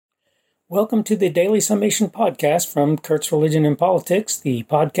Welcome to the Daily Summation podcast from Kurt's Religion and Politics. The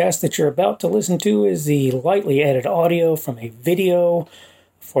podcast that you're about to listen to is the lightly edited audio from a video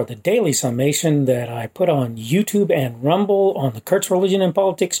for the Daily Summation that I put on YouTube and Rumble on the Kurt's Religion and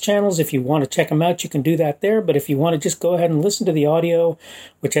Politics channels. If you want to check them out, you can do that there. But if you want to just go ahead and listen to the audio,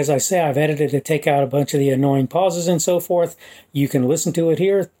 which, as I say, I've edited to take out a bunch of the annoying pauses and so forth, you can listen to it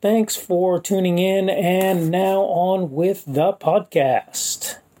here. Thanks for tuning in. And now on with the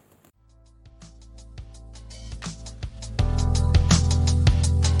podcast.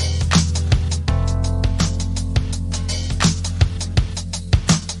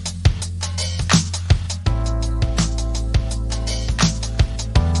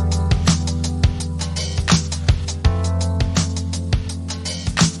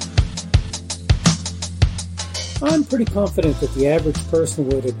 I'm pretty confident that the average person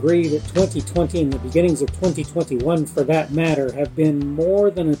would agree that 2020 and the beginnings of 2021, for that matter, have been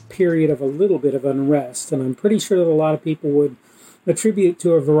more than a period of a little bit of unrest. And I'm pretty sure that a lot of people would attribute it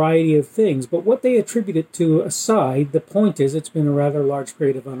to a variety of things. But what they attribute it to aside, the point is it's been a rather large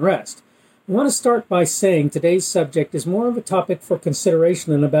period of unrest. I want to start by saying today's subject is more of a topic for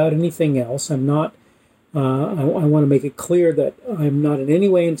consideration than about anything else. I want to make it clear that I'm not in any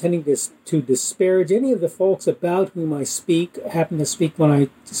way intending to disparage any of the folks about whom I happen to speak when I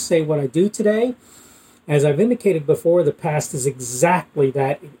say what I do today. As I've indicated before, the past is exactly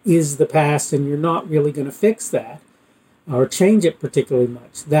that. It is the past, and you're not really going to fix that or change it particularly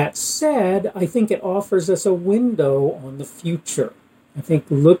much. That said, I think it offers us a window on the future. I think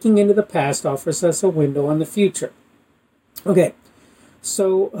looking into the past offers us a window on the future. Okay.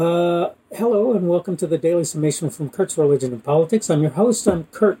 So, hello and welcome to the Daily Summation from Kurt's Religion and Politics. I'm your host. I'm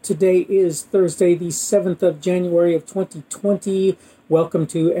Kurt. Today is Thursday, the 7th of January of 2020. Welcome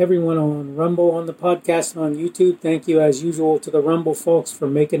to everyone on Rumble, on the podcast, and on YouTube. Thank you, as usual, to the Rumble folks for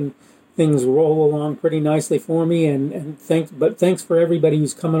making things roll along pretty nicely for me. And thanks for everybody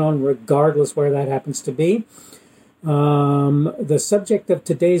who's coming on, regardless where that happens to be. The subject of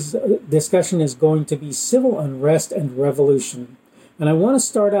today's discussion is going to be civil unrest and revolution. And I want to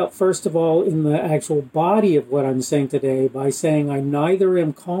start out, first of all, in the actual body of what I'm saying today by saying I neither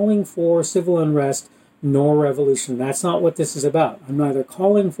am calling for civil unrest nor revolution. That's not what this is about. I'm neither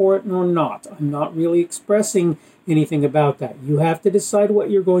calling for it nor not. I'm not really expressing anything about that. You have to decide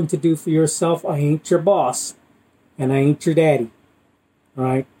what you're going to do for yourself. I ain't your boss, and I ain't your daddy. All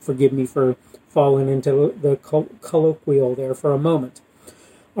right? Forgive me for falling into the colloquial there for a moment.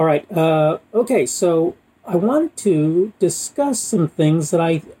 All right. Okay, so I wanted to discuss some things that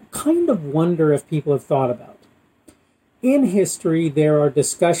I kind of wonder if people have thought about. In history, there are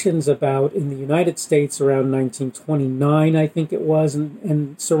discussions about, in the United States around 1929, I think it was,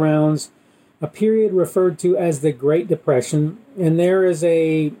 and surrounds a period referred to as the Great Depression. And there is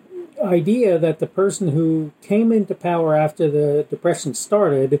a idea that the person who came into power after the Depression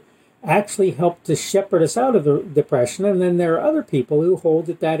started actually helped to shepherd us out of the Depression. And then there are other people who hold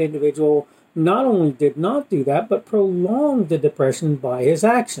that individual not only did not do that, but prolonged the Depression by his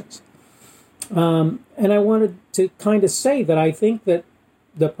actions. And I wanted to kind of say that I think that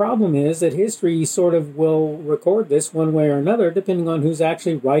the problem is that history sort of will record this one way or another, depending on who's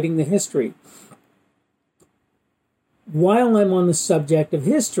actually writing the history. While I'm on the subject of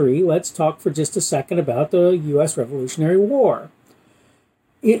history, let's talk for just a second about the U.S. Revolutionary War.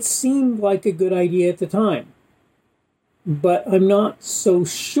 It seemed like a good idea at the time, but I'm not so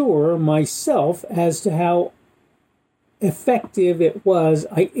sure myself as to how effective it was.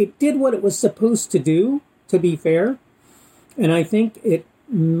 It did what it was supposed to do, to be fair, and I think it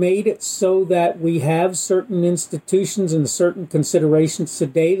made it so that we have certain institutions and certain considerations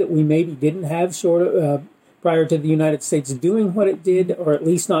today that we maybe didn't have prior to the United States doing what it did, or at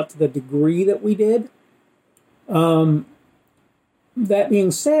least not to the degree that we did. That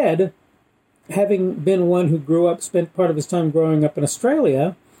being said, having been one who spent part of his time growing up in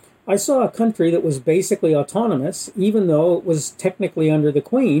Australia, I saw a country that was basically autonomous, even though it was technically under the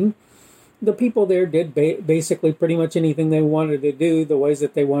Queen. The people there did basically pretty much anything they wanted to do, the ways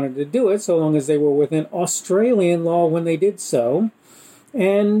that they wanted to do it, so long as they were within Australian law when they did so,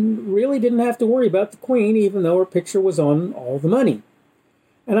 and really didn't have to worry about the Queen, even though her picture was on all the money.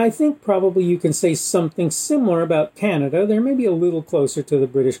 And I think probably you can say something similar about Canada. They're maybe a little closer to the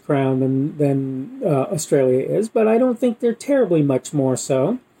British Crown than Australia is, but I don't think they're terribly much more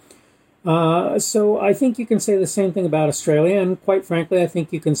so. So I think you can say the same thing about Australia, and quite frankly, I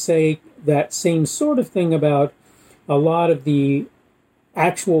think you can say that same sort of thing about a lot of the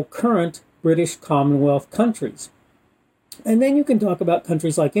actual current British Commonwealth countries. And then you can talk about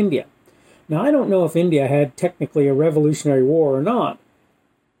countries like India. Now, I don't know if India had technically a revolutionary war or not,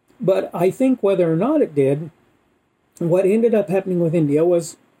 But I think whether or not it did, what ended up happening with India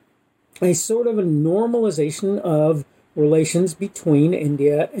was a sort of a normalization of relations between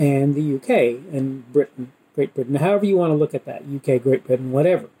India and the UK and Britain, Great Britain, however you want to look at that, UK, Great Britain,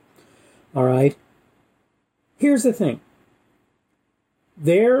 whatever. All right. Here's the thing.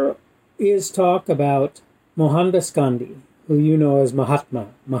 There is talk about Mohandas Gandhi, who you know as Mahatma.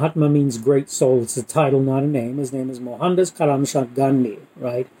 Mahatma means great soul. It's a title, not a name. His name is Mohandas Karamchand Gandhi,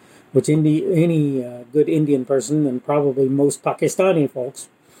 right? Which any good Indian person, and probably most Pakistani folks,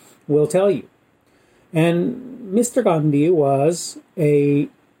 will tell you. And Mr. Gandhi was a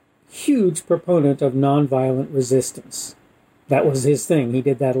huge proponent of nonviolent resistance. That was his thing. He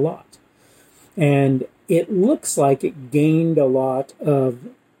did that a lot. And it looks like it gained a lot of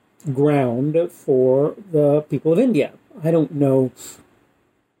ground for the people of India. I don't know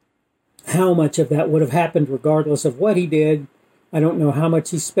how much of that would have happened regardless of what he did. I don't know how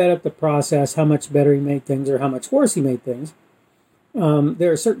much he sped up the process, how much better he made things, or how much worse he made things.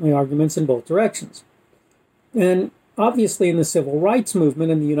 There are certainly arguments in both directions. And obviously in the civil rights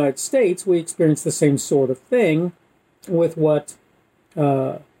movement in the United States, we experienced the same sort of thing with what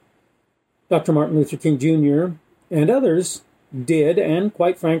Dr. Martin Luther King Jr. and others did, and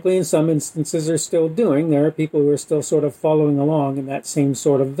quite frankly, in some instances are still doing. There are people who are still sort of following along in that same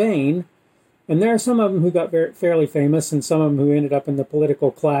sort of vein. And there are some of them who got fairly famous, and some of them who ended up in the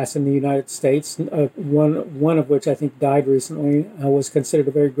political class in the United States. One of which I think died recently, was considered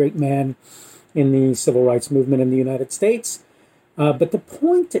a very great man in the civil rights movement in the United States. But the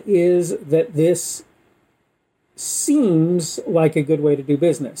point is that this seems like a good way to do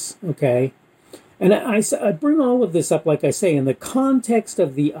business, okay? And I bring all of this up, like I say, in the context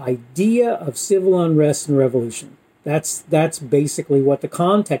of the idea of civil unrest and revolution. That's basically what the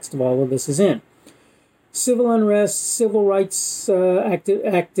context of all of this is in. Civil unrest, civil rights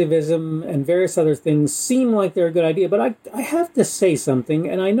activism, and various other things seem like they're a good idea, but I have to say something,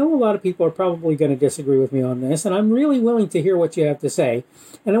 and I know a lot of people are probably going to disagree with me on this, and I'm really willing to hear what you have to say.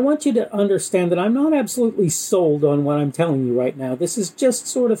 And I want you to understand that I'm not absolutely sold on what I'm telling you right now. This is just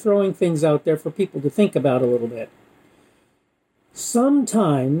sort of throwing things out there for people to think about a little bit.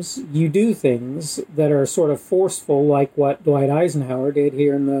 Sometimes you do things that are sort of forceful, like what Dwight Eisenhower did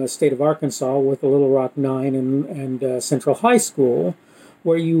here in the state of Arkansas with the Little Rock Nine and Central High School,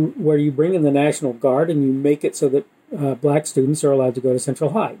 where you bring in the National Guard and you make it so that black students are allowed to go to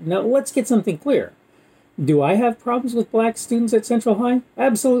Central High. Now, let's get something clear. Do I have problems with black students at Central High?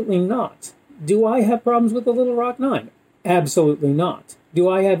 Absolutely not. Do I have problems with the Little Rock Nine? Absolutely not. Do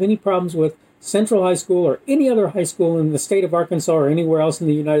I have any problems with Central High School or any other high school in the state of Arkansas or anywhere else in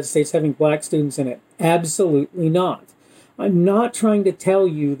the United States having black students in it? Absolutely not. I'm not trying to tell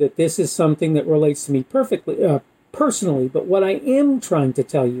you that this is something that relates to me personally, but what I am trying to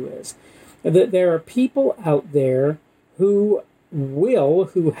tell you is that there are people out there who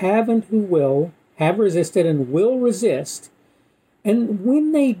have resisted and will resist, and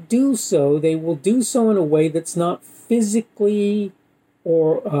when they do so, they will do so in a way that's not physically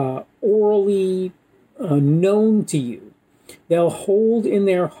or orally known to you. They'll hold in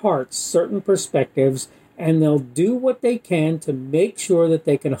their hearts certain perspectives, and they'll do what they can to make sure that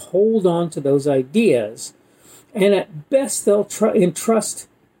they can hold on to those ideas. And at best, they'll entrust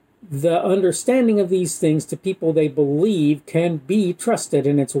the understanding of these things to people they believe can be trusted.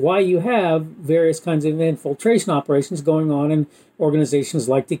 And it's why you have various kinds of infiltration operations going on in organizations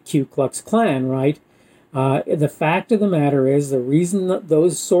like the Ku Klux Klan, right? The fact of the matter is, the reason that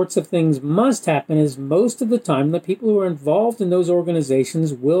those sorts of things must happen is most of the time the people who are involved in those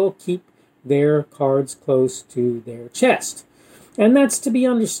organizations will keep their cards close to their chest. And that's to be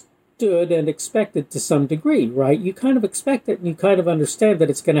understood and expected to some degree, right? You kind of expect it and you kind of understand that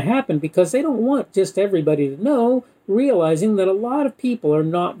it's going to happen because they don't want just everybody to know, realizing that a lot of people are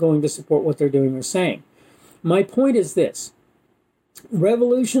not going to support what they're doing or saying. My point is this.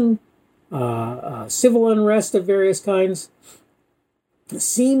 Revolution, civil unrest of various kinds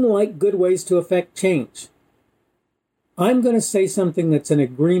seem like good ways to affect change. I'm going to say something that's in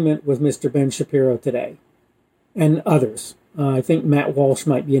agreement with Mr. Ben Shapiro today and others. I think Matt Walsh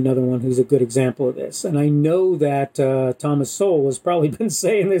might be another one who's a good example of this. And I know that Thomas Sowell has probably been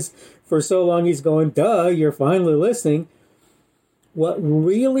saying this for so long he's going, duh, you're finally listening. What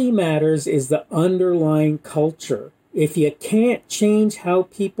really matters is the underlying culture. If you can't change how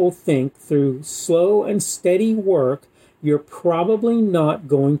people think through slow and steady work, you're probably not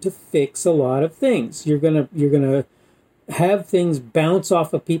going to fix a lot of things. You're gonna have things bounce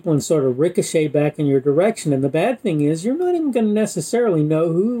off of people and sort of ricochet back in your direction. And the bad thing is you're not even going to necessarily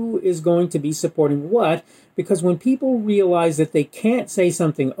know who is going to be supporting what, because when people realize that they can't say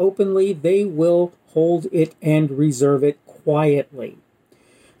something openly, they will hold it and reserve it quietly.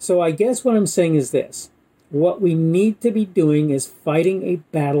 So I guess what I'm saying is this. What we need to be doing is fighting a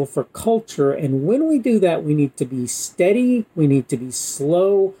battle for culture. And when we do that, we need to be steady, we need to be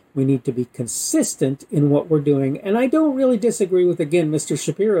slow, we need to be consistent in what we're doing. And I don't really disagree with, again, Mr.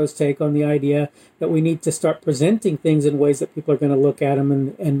 Shapiro's take on the idea that we need to start presenting things in ways that people are going to look at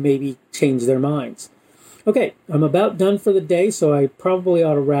them and maybe change their minds. Okay, I'm about done for the day, so I probably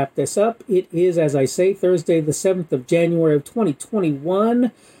ought to wrap this up. It is, as I say, Thursday, the 7th of January of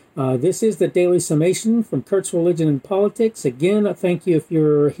 2021. This is the Daily Summation from Kurt's Religion and Politics. Again, thank you if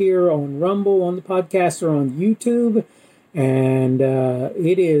you're here on Rumble, on the podcast, or on YouTube. And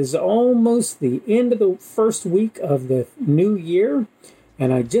it is almost the end of the first week of the new year.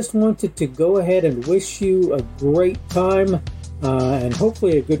 And I just wanted to go ahead and wish you a great time and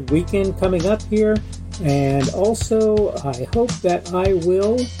hopefully a good weekend coming up here. And also, I hope that I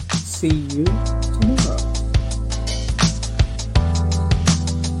will see you tomorrow.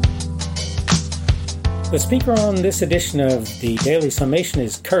 The speaker on this edition of the Daily Summation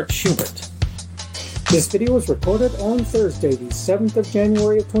is Kurt Schubert. This video was recorded on Thursday, the 7th of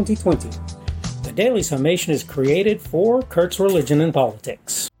January of 2020. The Daily Summation is created for Kurt's Religion and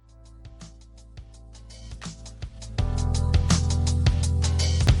Politics.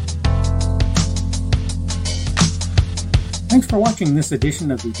 Thanks for watching this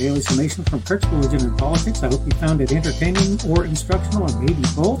edition of the Daily Summation from Kurt's Religion and Politics. I hope you found it entertaining or instructional, or maybe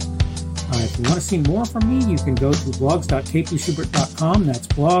both. If you want to see more from me, you can go to blogs.kpschubert.com. That's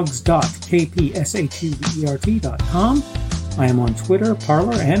blogs.kpschubert.com. I am on Twitter,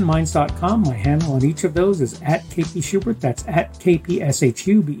 Parler, and Minds.com. My handle on each of those is @kpschubert. That's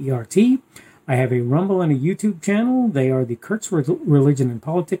 @kpschubert. I have a Rumble and a YouTube channel. They are the Kurt's Religion and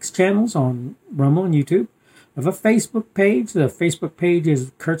Politics channels on Rumble and YouTube. I have a Facebook page. The Facebook page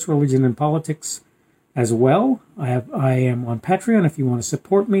is Kurt's Religion and Politics as well. I am on Patreon. If you want to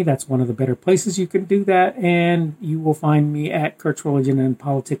support me, that's one of the better places you can do that. And you will find me at Kurt's Religion and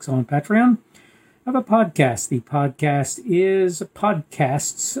Politics on Patreon. I have a podcast. The podcast is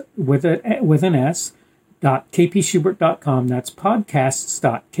podcasts with an S, .kpschubert.com. That's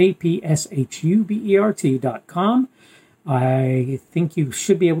podcasts.kpschubert.com. I think you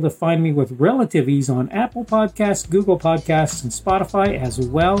should be able to find me with relative ease on Apple Podcasts, Google Podcasts, and Spotify as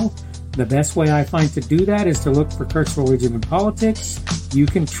well. The best way I find to do that is to look for Kurt's Religion and Politics. You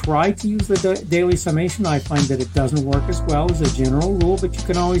can try to use the Daily Summation. I find that it doesn't work as well as a general rule, but you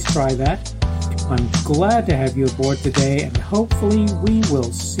can always try that. I'm glad to have you aboard today, and hopefully we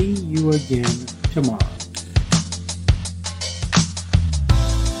will see you again tomorrow.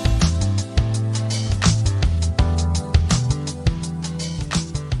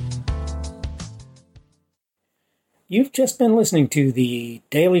 You've just been listening to the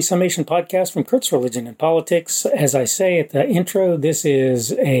Daily Summation podcast from Kurt's Religion and Politics. As I say at the intro, this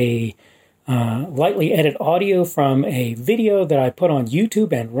is a lightly edited audio from a video that I put on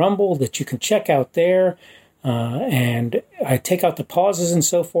YouTube and Rumble that you can check out there. And I take out the pauses and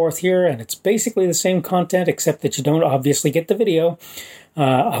so forth here, and it's basically the same content except that you don't obviously get the video.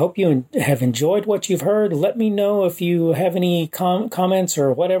 I hope you have enjoyed what you've heard. Let me know if you have any comments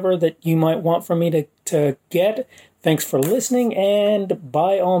or whatever that you might want from me to get. Thanks for listening, and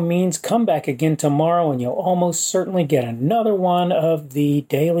by all means, come back again tomorrow, and you'll almost certainly get another one of the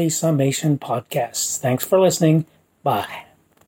Daily Summation podcasts. Thanks for listening. Bye.